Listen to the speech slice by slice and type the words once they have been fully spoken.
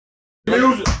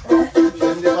Music.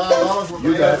 $75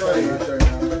 You got it.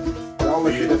 Y'all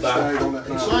look at the shade on that.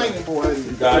 He's singing, boy.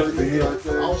 You got it.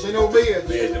 I don't see no bids.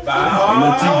 Bid to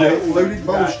buy. Fluted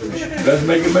boasters. Let's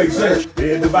make it make sense.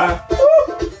 Bid to buy.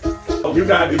 You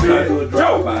got the bid.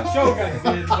 Joe.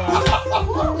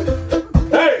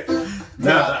 Hey.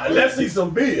 Now, let's see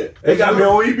some bid. They got me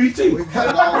on EBT. We got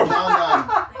it all down.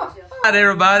 All right,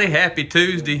 everybody. Happy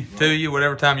Tuesday to you,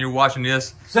 whatever time you're watching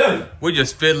this. We're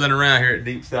just fiddling around here at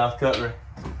Deep South Cutlery.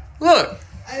 Look.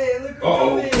 Hey, look at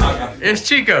Uh-oh. It's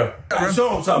Chico. Show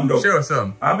them something, though. Show us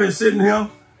something. I've been sitting here,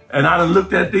 and I done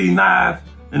looked at these knives,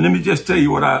 and let me just tell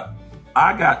you what I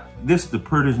got. This the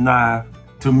prettiest knife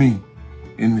to me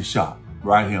in the shop,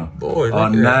 right here. Boy, a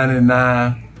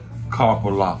 99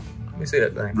 copper lock. Let me see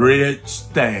that thing. Red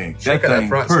Stag. Check that out that thing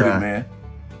front pretty, side. man.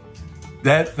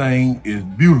 That thing is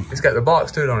beautiful. It's got the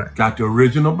box too on it. Got the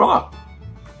original block.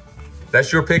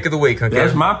 That's your pick of the week, okay?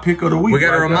 That's my pick of the week. We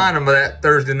got to remind them of that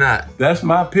Thursday night. That's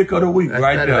my pick of the week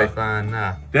right there. That'd be fine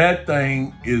now. That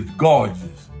thing is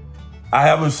gorgeous. I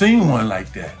haven't seen one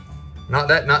like that. Not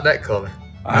that color.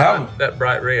 I haven't. That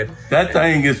bright red. That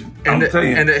thing is, I'm telling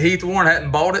you. And that Heath Warren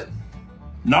hadn't bought it?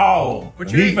 No. What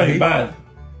you mean? Heath ain't buying it.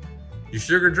 You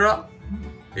sugar drop?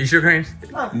 You sugar ain't?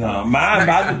 No, mine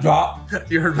about to drop.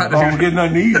 You heard about I don't get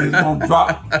nothing to eat. It's gonna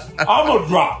drop. I'm gonna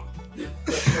drop.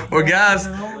 Well, guys,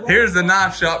 here's the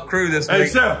knife shop crew this week. Hey,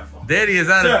 sir. Daddy is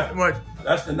out of what?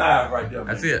 That's the knife right there, man.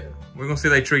 That's it. We're gonna see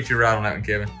they treat you right on that one,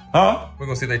 Kevin. Huh? We're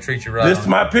gonna see they treat you right. This is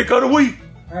my pick of the week.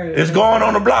 It's going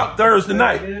on the block Thursday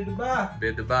night. Bid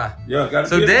to buy. Yeah, got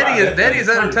So Daddy is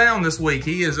out of town this week.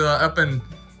 He is up in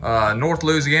North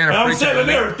Louisiana. I'm selling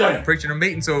everything. Preaching a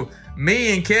meeting. So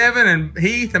me and Kevin and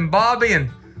Heath and Bobby and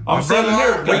I'm selling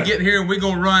everything. we get here and we're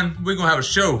gonna have a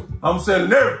show. I'm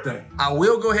selling everything. I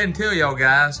will go ahead and tell y'all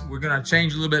guys, we're gonna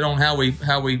change a little bit on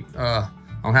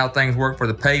how things work for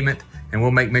the payment, and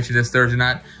we'll make mention this Thursday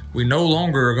night. We no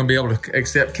longer are gonna be able to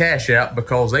accept cash out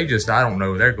because they just, I don't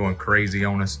know, they're going crazy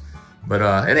on us. But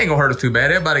it ain't gonna hurt us too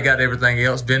bad. Everybody got everything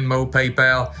else, Venmo,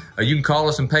 PayPal. You can call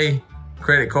us and pay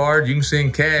credit card. You can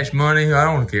send cash money. I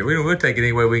don't care. We'll take it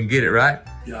any way we can get it, right?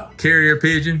 Yeah. Carrier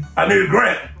pigeon. I need a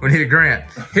grant. We need a grant.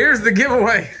 Here's the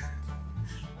giveaway.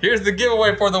 Here's the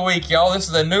giveaway for the week, y'all. This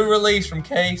is a new release from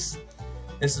Case.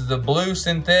 This is the blue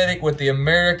synthetic with the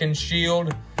American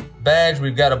Shield badge.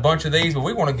 We've got a bunch of these, but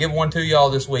we want to give one to y'all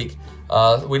this week.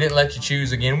 We didn't let you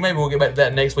choose again. Maybe we'll get back to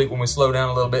that next week when we slow down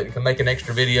a little bit and can make an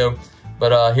extra video.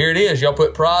 But here it is. Y'all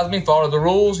put prize me, follow the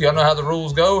rules. Y'all know how the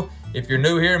rules go. If you're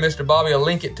new here, Mr. Bobby will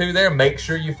link it to there. Make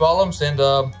sure you follow him.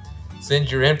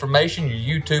 Send your information, your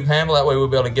YouTube handle. That way we'll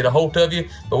be able to get a hold of you.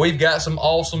 But we've got some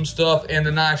awesome stuff in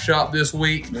the knife shop this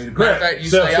week. Matter of fact, you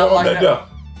say I like that.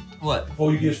 What?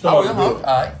 Before you get started. All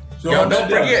right. Y'all don't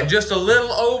forget, just a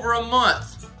little over a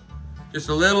month. Just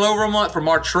a little over a month from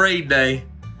our trade day.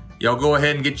 Y'all go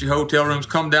ahead and get your hotel rooms.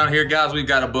 Come down here, guys. We've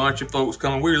got a bunch of folks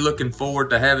coming. We're looking forward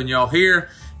to having y'all here.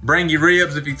 Bring your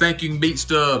ribs if you think you can beat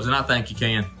Stubbs, and I think you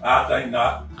can. I think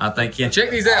not. I think you can.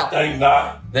 Check these out. I think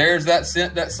not. There's that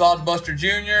Sod Buster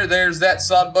Jr. There's that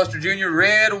Sod Buster Jr.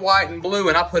 Red, white, and blue.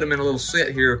 And I put them in a little set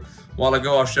here a while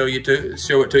ago. I'll show it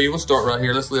to you. We'll start right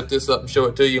here. Let's lift this up and show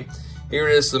it to you. Here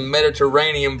is some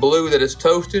Mediterranean blue that is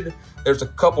toasted. There's a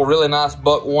couple really nice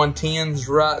buck 110s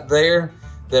right there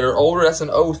that are older. That's an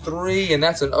 03 and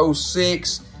that's an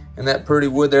 06. And that pretty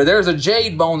wood there. There's a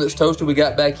jade bone that's toasted we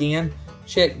got back in.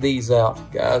 Check these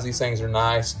out, guys. These things are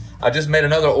nice. I just made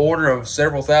another order of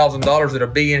several $1,000s that'll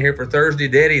be in here for Thursday.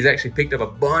 Daddy's actually picked up a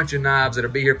bunch of knives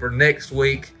that'll be here for next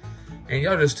week. And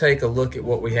y'all just take a look at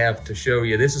what we have to show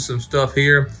you. This is some stuff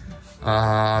here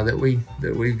that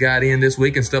we've got in this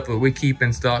week and stuff that we keep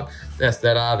in stock. That's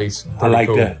that Ivy's. I like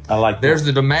that. I like that. There's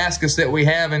the Damascus that we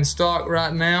have in stock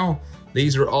right now.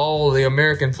 These are all the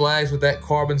American flags with that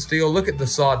carbon steel. Look at the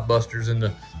Sod Busters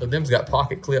and them's got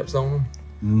pocket clips on them.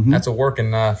 Mm-hmm. That's a working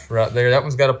knife right there. That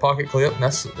one's got a pocket clip, and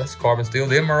that's carbon steel.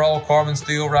 Them are all carbon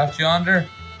steel right yonder.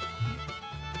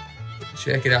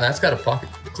 Check it out. That's got a pocket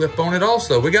clip on it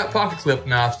also. We got pocket clip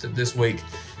knives this week.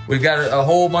 We've got a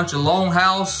whole bunch of long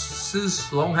houses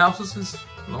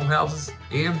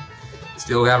in.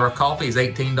 Still have our coffee. It's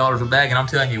 $18 a bag, and I'm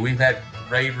telling you, we've had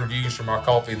rave reviews from our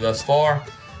coffee thus far.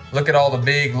 Look at all the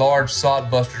big, large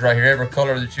Sod Busters right here, every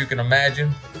color that you can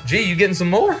imagine. G, you getting some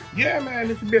more? Yeah,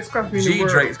 man, it's the best coffee in the G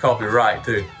world. drinks coffee right,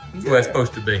 too. That's the way it's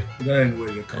supposed to be. That ain't the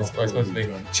way the coffee That's what it's supposed to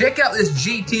be. Check out this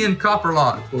G10 copper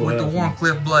lock with the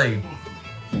Warncliffe blade.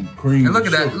 Cream. And look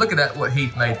at that, what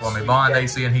Heath made for me. Bond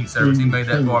AC and Heat Service, he made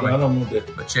that for me. I don't know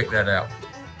that. But check that out.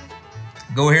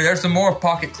 Go here, there's some more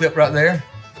pocket clip right there.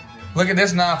 Look at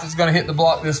this knife that's gonna hit the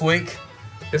block this week.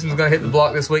 This one's gonna hit the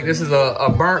block this week. This is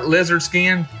a burnt lizard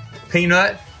skin.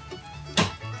 Peanut.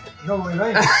 No, it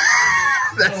ain't.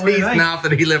 That's his knife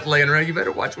that he left laying around. You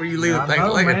better watch where you leave the thing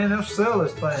laying. Man, they'll sell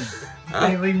this thing. You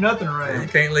can't leave nothing around. You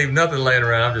can't leave nothing laying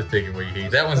around. I'm just picking where you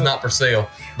eat. That one's not for sale.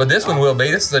 But this one will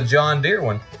be. This is a John Deere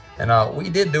one. And we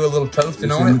did do a little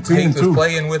toasting on it. Heath was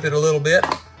playing with it a little bit.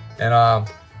 And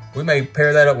we may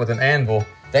pair that up with an anvil.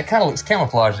 That kind of looks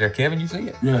camouflaged there, Kevin. You see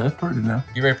it? Yeah, that's pretty now.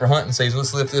 You ready for hunting season?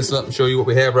 Let's lift this up and show you what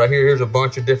we have right here. Here's a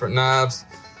bunch of different knives.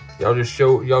 Y'all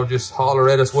just holler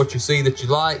at us what you see that you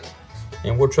like,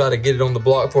 and we'll try to get it on the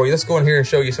block for you. Let's go in here and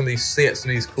show you some of these sets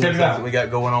and these cool things that we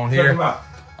got going on here.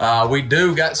 We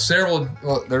do got several.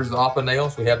 Well, there's the Oppa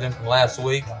nails. We have them from last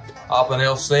week. Oppa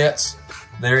nail sets.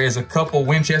 There is a couple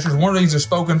Winchesters. One of these are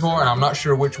spoken for, and I'm not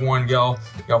sure which one, y'all.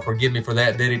 Y'all forgive me for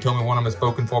that. Daddy told me one of them is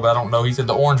spoken for, but I don't know. He said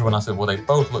the orange one. I said, well, they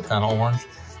both look kind of orange.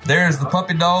 There's the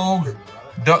Puppy Dog,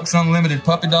 Ducks Unlimited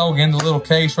Puppy Dog in the little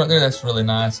case right there. That's really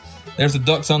nice. There's the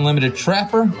Ducks Unlimited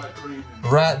Trapper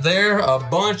right there. A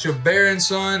bunch of Bear &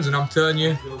 Sons, and I'm telling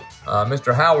you,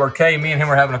 Mr. Howard came in. Him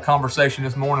were having a conversation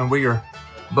this morning. We are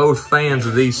both fans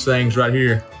of these things right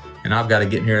here. And I've got to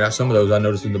get in here. Some of those I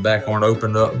noticed in the back aren't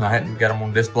opened up, and I hadn't got them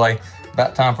on display.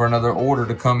 About time for another order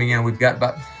to come in. We've got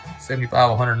about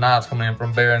 75, 100 knives coming in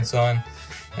from Bear & Son.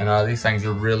 And these things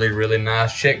are really, really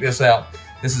nice. Check this out.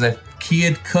 This is a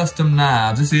Kid Custom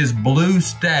Knives. This is Blue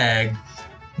Stag,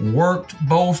 worked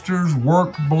bolsters,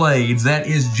 worked blades. That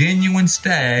is genuine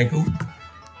stag. Ooh,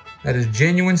 that is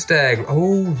genuine stag.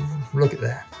 Oh, look at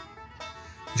that.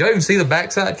 Did y'all even see the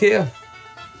backside, Kev?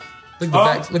 Look at the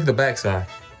back. Look at the backside.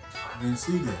 I didn't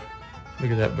see that. Look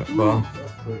at that, Bob.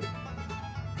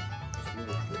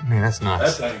 Man, that's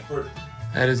nice. That ain't pretty.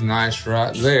 That is nice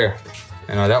right there.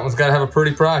 And that one's got to have a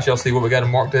pretty price. Y'all see what we got to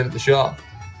mark that at the shop.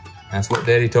 That's what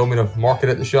Daddy told me to mark it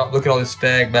at the shop. Look at all this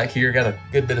stag back here. Got a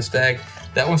good bit of stag.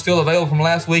 That one's still available from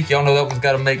last week. Y'all know that one's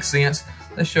got to make sense.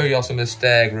 Let's show y'all some of this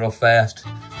stag real fast.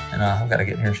 And I've got to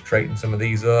get in here and straighten some of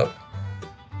these up.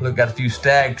 Look, got a few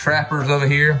stag trappers over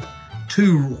here.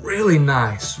 Two really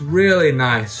nice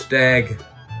stag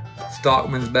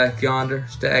stockmans back yonder.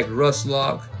 Stag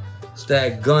rustlock,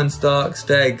 stag gunstock,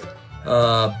 stag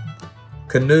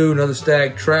canoe, another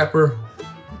stag trapper.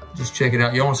 Just check it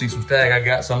out. You want to see some stag? I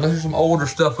got some. This is some older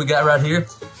stuff we got right here.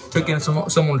 Took in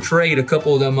someone to trade a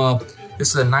couple of them. This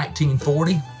is a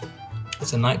 1940.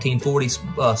 It's a 1940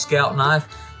 Scout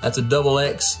knife. That's a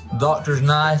XX doctor's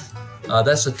knife.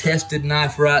 That's a tested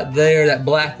knife right there. That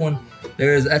black one.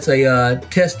 That's a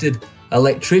tested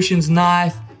electrician's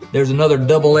knife. There's another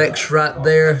XX right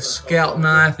there, Scout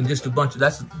knife, and just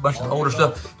that's a bunch of older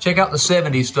stuff. Check out the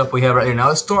 70s stuff we have right here. Now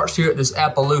it starts here at this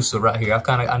Appaloosa right here.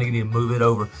 I need to move it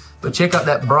over. But check out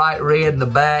that bright red in the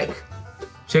back.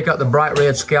 Check out the bright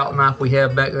red Scout knife we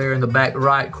have back there in the back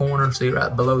right corner. See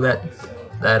right below that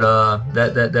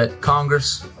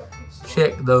Congress.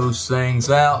 Check those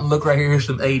things out. Look right here, here's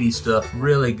some 80s stuff.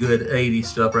 Really good 80s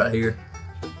stuff right here.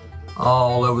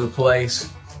 All over the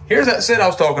place. Here's that set I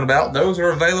was talking about. Those are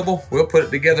available. We'll put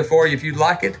it together for you if you'd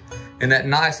like it. In that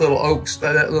nice little oak,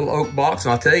 box.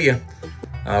 And I'll tell you,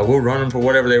 we'll run them for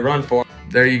whatever they run for.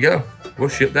 There you go. We'll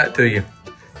ship that to you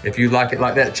if you'd like it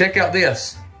like that. Check out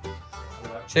this.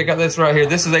 Check out this right here.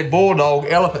 This is a Bulldog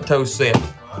elephant toe set.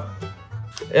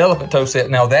 Elephant toe set.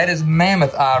 Now that is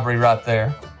mammoth ivory right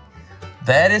there.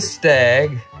 That is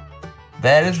stag.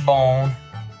 That is bone.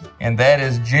 And that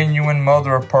is genuine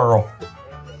mother of pearl.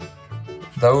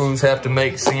 Those have to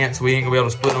make sense. We ain't gonna be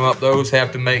able to split them up. Those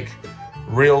have to make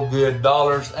real good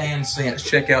dollars and cents.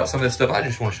 Check out some of this stuff. I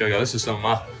just want to show y'all. This is some of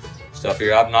my stuff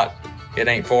here. It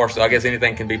ain't for sale. I guess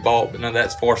anything can be bought, but none of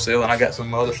that's for sale. And I got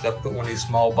some other stuff. Put one of these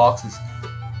small boxes.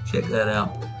 Check that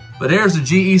out. But there's the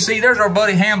GEC. There's our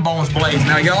buddy Hambone's blades.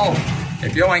 Now y'all,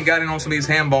 if y'all ain't got in on some of these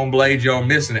Hambone blades, y'all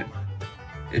missing it.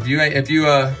 If you ain't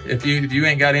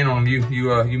got in on them,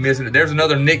 you missing it. There's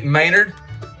another Nick Maynard,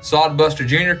 Sod Buster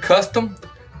Jr. custom.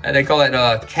 They call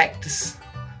that cactus.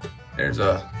 There's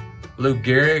a Luke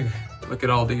Gehrig. Look at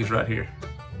all these right here.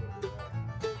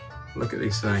 Look at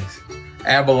these things.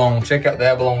 Abalone. Check out the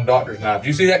Abalone doctor's knife.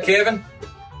 You see that, Kevin?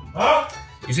 Huh?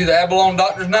 You see the Abalone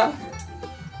doctor's knife?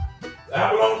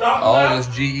 Abalone doctor's All knife?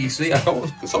 this GEC.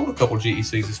 I sold a couple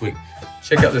GECs this week.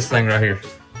 Check out this thing right here.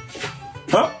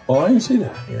 Huh? Oh, I didn't see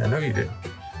that. Yeah, I know you did.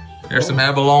 There's some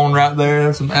abalone right there.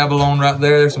 There's some abalone right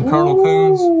there. There's some Colonel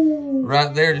Coons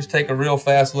right there. Just take a real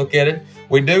fast look at it.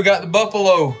 We do got the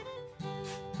buffalo.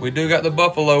 We do got the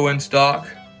buffalo in stock.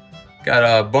 Got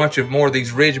a bunch of more of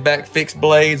these Ridgeback fixed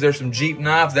blades. There's some Jeep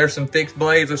knives. There's some fixed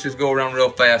blades. Let's just go around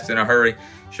real fast in a hurry.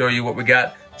 Show you what we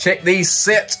got. Check these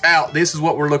sets out. This is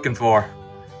what we're looking for.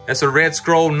 That's a Red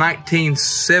Scroll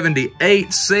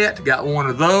 1978 set. Got one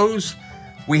of those.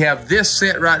 We have this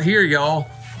set right here, y'all,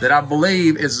 that I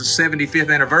believe is the 75th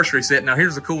anniversary set. Now,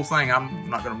 here's the cool thing. I'm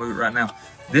not gonna move it right now.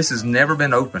 This has never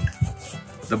been opened.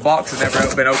 The box has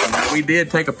never been opened. Now, we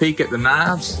did take a peek at the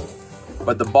knives,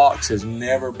 but the box has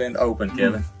never been opened,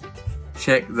 Kevin.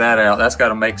 Check that out. That's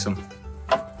gotta make some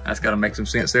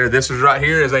sense there. This is right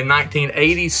here is a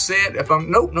 1980 set. If I'm,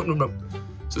 nope.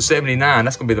 It's a 79.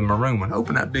 That's gonna be the maroon one.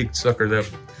 Open that big sucker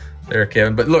there,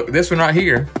 Kevin. But look, this one right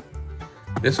here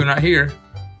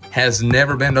has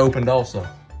never been opened also.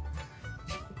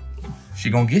 She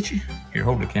gonna get you? Here,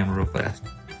 hold the camera real fast.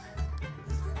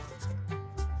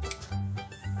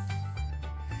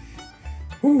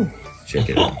 Whew, check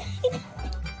it out.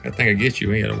 That thing will get you.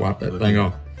 We gotta wipe that thing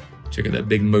off. Check out that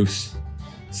big moose.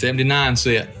 79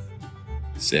 set.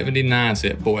 79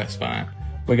 set. Boy, that's fine.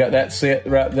 We got that set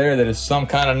right there that is some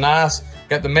kind of nice.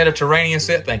 Got the Mediterranean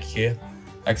set. Thank you, kid.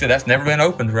 Like I said, that's never been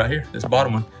opened right here. This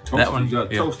bottom one. That one.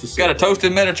 Got a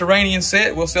toasted Mediterranean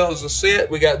set. We'll sell as a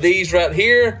set. We got these right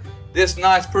here. This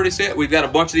nice, pretty set. We've got a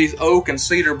bunch of these oak and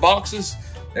cedar boxes.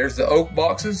 There's the oak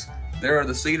boxes. There are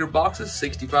the cedar boxes,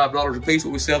 $65 a piece,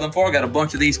 what we sell them for. Got a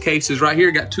bunch of these cases right here.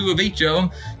 Got 2 of each of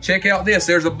them. Check out this.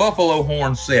 There's a buffalo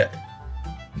horn set.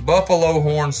 Buffalo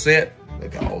horn set.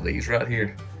 Look at all these right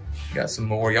here. Got some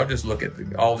more. Y'all just look at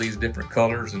all these different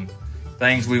colors and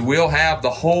things. We will have the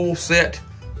whole set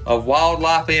of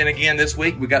wildlife in again this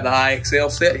week. We got the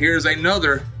IXL set. Here's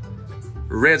another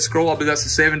red scroll. I believe that's the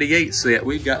 78 set.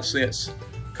 We've got sets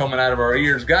coming out of our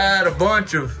ears. Got a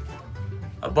bunch of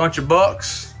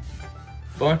bucks.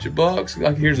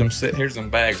 Like here's them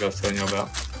bags I was telling you about.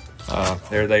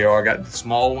 There they are. I got the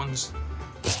small ones.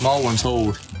 The small ones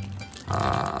hold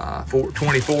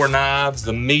 24 knives.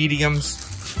 The mediums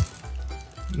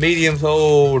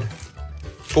hold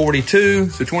 42.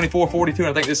 So 24, 42.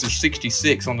 And I think this is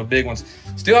 66 on the big ones.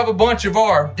 Still have a bunch of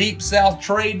our Deep South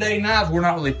Trade Day knives. We're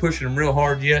not really pushing them real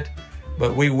hard yet,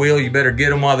 but we will. You better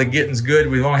get them while the getting's good.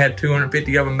 We've only had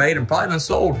 250 of them made and probably done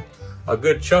sold a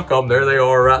good chunk of them. There they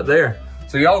are right there.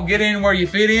 So y'all get in where you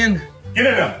fit in. Get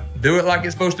it up. Do it like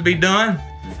it's supposed to be done.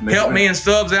 Help me and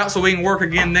Stubbs out so we can work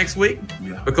again next week.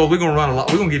 Yeah. Because we're gonna run a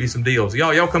lot. We're gonna give you some deals.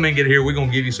 Y'all come in and get here. We're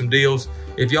gonna give you some deals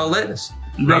if y'all let us.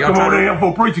 You gotta come over there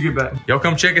before preacher get back. Y'all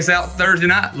come check us out Thursday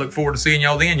night. Look forward to seeing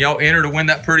y'all then. Y'all enter to win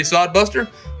that pretty sod buster.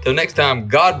 Till next time,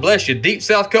 God bless you. Deep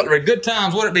South Cutlery. Good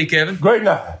times. What'd it be, Kevin? Great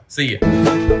night. See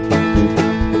ya.